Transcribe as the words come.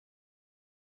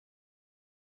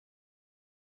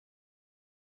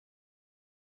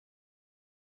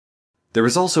There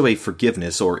is also a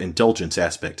forgiveness or indulgence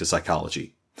aspect to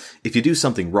psychology. If you do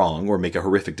something wrong or make a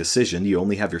horrific decision, you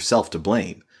only have yourself to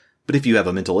blame. But if you have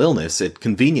a mental illness, it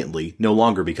conveniently no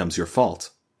longer becomes your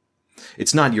fault.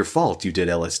 It's not your fault you did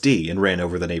LSD and ran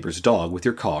over the neighbor's dog with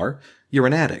your car. You're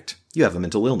an addict. You have a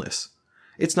mental illness.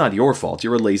 It's not your fault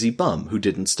you're a lazy bum who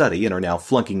didn't study and are now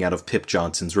flunking out of Pip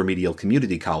Johnson's remedial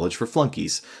community college for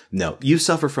flunkies. No, you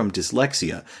suffer from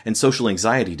dyslexia and social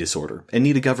anxiety disorder and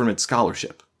need a government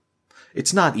scholarship.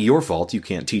 It's not your fault you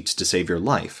can't teach to save your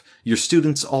life. Your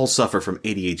students all suffer from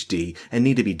ADHD and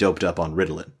need to be doped up on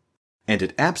Ritalin. And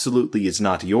it absolutely is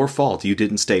not your fault you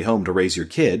didn't stay home to raise your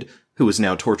kid, who is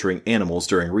now torturing animals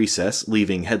during recess,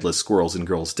 leaving headless squirrels in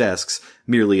girls' desks,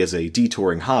 merely as a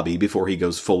detouring hobby before he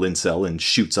goes full incel and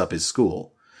shoots up his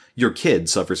school. Your kid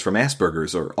suffers from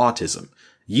Asperger's or autism.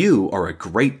 You are a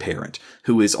great parent,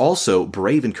 who is also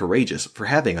brave and courageous for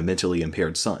having a mentally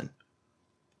impaired son.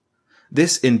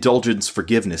 This indulgence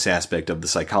forgiveness aspect of the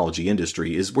psychology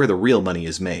industry is where the real money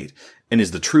is made, and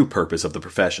is the true purpose of the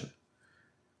profession.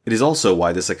 It is also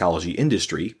why the psychology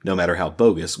industry, no matter how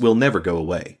bogus, will never go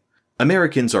away.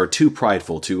 Americans are too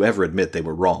prideful to ever admit they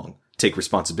were wrong, take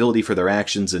responsibility for their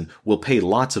actions, and will pay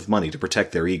lots of money to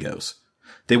protect their egos.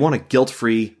 They want a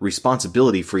guilt-free,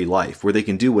 responsibility-free life where they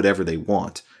can do whatever they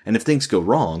want, and if things go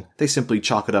wrong, they simply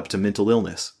chalk it up to mental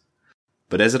illness.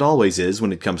 But as it always is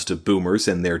when it comes to boomers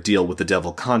and their deal with the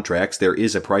devil contracts, there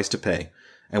is a price to pay.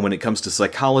 And when it comes to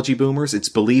psychology boomers, it's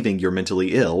believing you're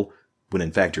mentally ill, when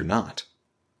in fact you're not.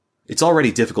 It's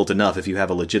already difficult enough if you have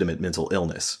a legitimate mental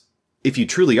illness. If you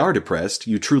truly are depressed,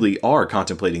 you truly are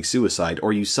contemplating suicide,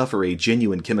 or you suffer a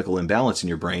genuine chemical imbalance in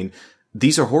your brain,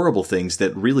 these are horrible things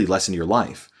that really lessen your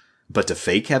life. But to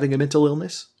fake having a mental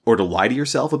illness? Or to lie to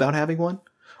yourself about having one?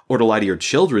 Or to lie to your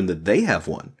children that they have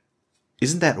one?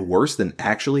 Isn't that worse than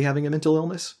actually having a mental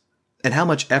illness? And how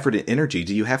much effort and energy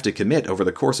do you have to commit over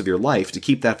the course of your life to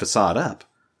keep that facade up?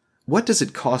 What does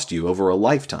it cost you over a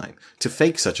lifetime to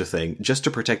fake such a thing just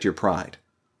to protect your pride?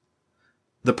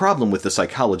 The problem with the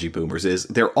psychology boomers is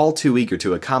they're all too eager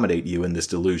to accommodate you in this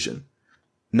delusion.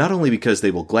 Not only because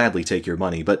they will gladly take your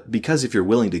money, but because if you're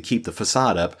willing to keep the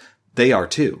facade up, they are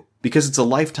too, because it's a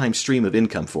lifetime stream of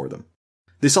income for them.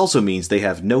 This also means they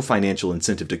have no financial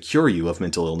incentive to cure you of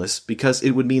mental illness because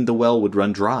it would mean the well would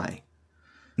run dry.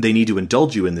 They need to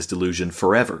indulge you in this delusion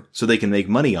forever, so they can make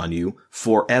money on you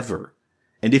forever.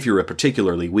 And if you're a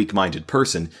particularly weak-minded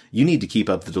person, you need to keep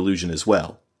up the delusion as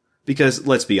well. Because,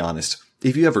 let's be honest,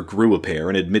 if you ever grew a pair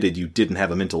and admitted you didn't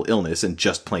have a mental illness and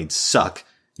just plain suck,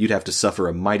 you'd have to suffer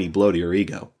a mighty blow to your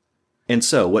ego. And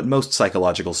so, what most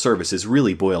psychological services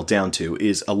really boil down to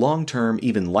is a long-term,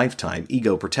 even lifetime,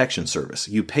 ego protection service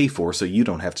you pay for so you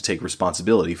don't have to take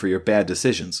responsibility for your bad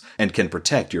decisions and can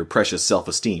protect your precious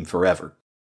self-esteem forever.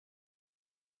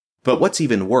 But what's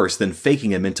even worse than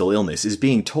faking a mental illness is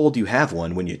being told you have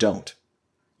one when you don't.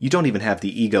 You don't even have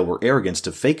the ego or arrogance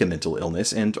to fake a mental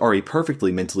illness and are a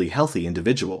perfectly mentally healthy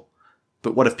individual.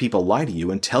 But what if people lie to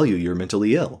you and tell you you're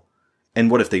mentally ill?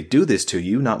 And what if they do this to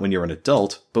you not when you're an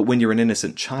adult, but when you're an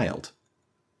innocent child?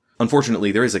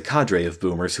 Unfortunately, there is a cadre of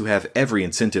boomers who have every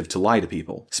incentive to lie to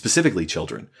people, specifically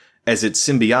children, as it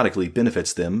symbiotically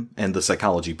benefits them and the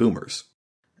psychology boomers.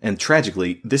 And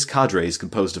tragically, this cadre is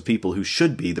composed of people who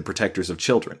should be the protectors of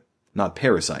children, not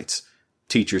parasites,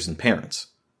 teachers and parents.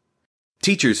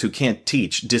 Teachers who can't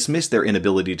teach dismiss their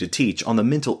inability to teach on the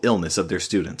mental illness of their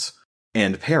students,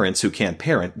 and parents who can't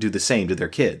parent do the same to their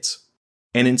kids.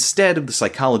 And instead of the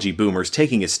psychology boomers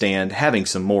taking a stand, having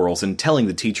some morals, and telling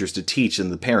the teachers to teach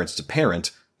and the parents to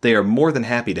parent, they are more than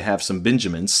happy to have some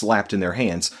Benjamins slapped in their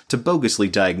hands to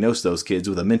bogusly diagnose those kids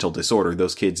with a mental disorder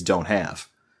those kids don't have.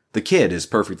 The kid is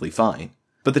perfectly fine,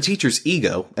 but the teacher's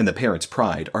ego and the parent's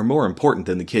pride are more important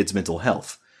than the kid's mental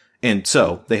health. And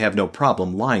so, they have no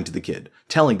problem lying to the kid,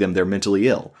 telling them they're mentally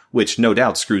ill, which no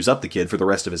doubt screws up the kid for the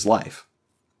rest of his life.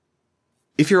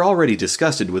 If you're already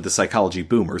disgusted with the psychology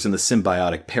boomers and the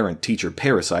symbiotic parent-teacher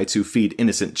parasites who feed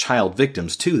innocent child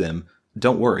victims to them,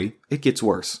 don't worry, it gets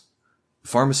worse.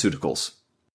 Pharmaceuticals.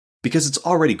 Because it's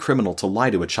already criminal to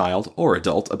lie to a child or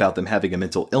adult about them having a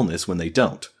mental illness when they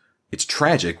don't. It's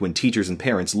tragic when teachers and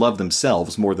parents love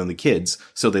themselves more than the kids,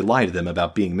 so they lie to them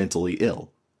about being mentally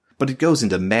ill. But it goes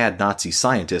into mad Nazi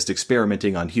scientist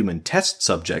experimenting on human test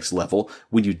subjects level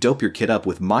when you dope your kid up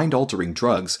with mind-altering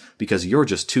drugs because you're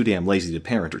just too damn lazy to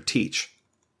parent or teach.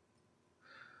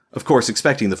 Of course,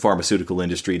 expecting the pharmaceutical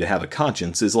industry to have a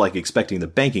conscience is like expecting the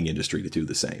banking industry to do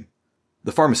the same.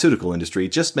 The pharmaceutical industry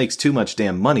just makes too much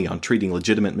damn money on treating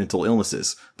legitimate mental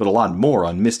illnesses, but a lot more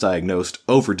on misdiagnosed,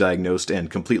 overdiagnosed,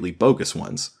 and completely bogus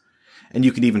ones. And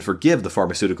you can even forgive the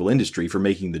pharmaceutical industry for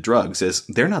making the drugs, as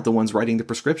they're not the ones writing the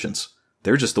prescriptions.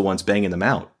 They're just the ones banging them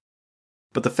out.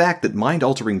 But the fact that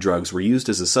mind-altering drugs were used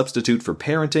as a substitute for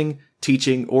parenting,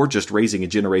 teaching, or just raising a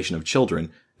generation of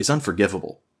children is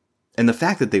unforgivable. And the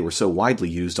fact that they were so widely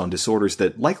used on disorders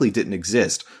that likely didn't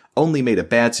exist only made a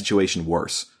bad situation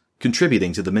worse,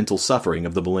 contributing to the mental suffering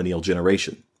of the millennial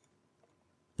generation.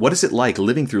 What is it like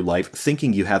living through life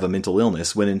thinking you have a mental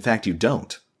illness when in fact you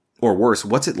don't? Or worse,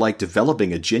 what's it like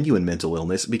developing a genuine mental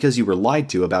illness because you were lied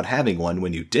to about having one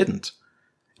when you didn't?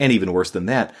 And even worse than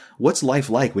that, what's life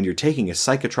like when you're taking a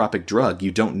psychotropic drug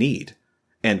you don't need?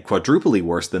 And quadruply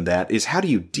worse than that is how do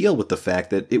you deal with the fact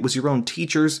that it was your own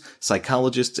teachers,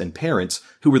 psychologists, and parents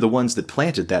who were the ones that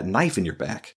planted that knife in your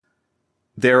back?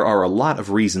 There are a lot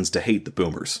of reasons to hate the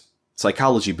boomers.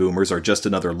 Psychology boomers are just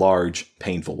another large,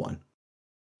 painful one.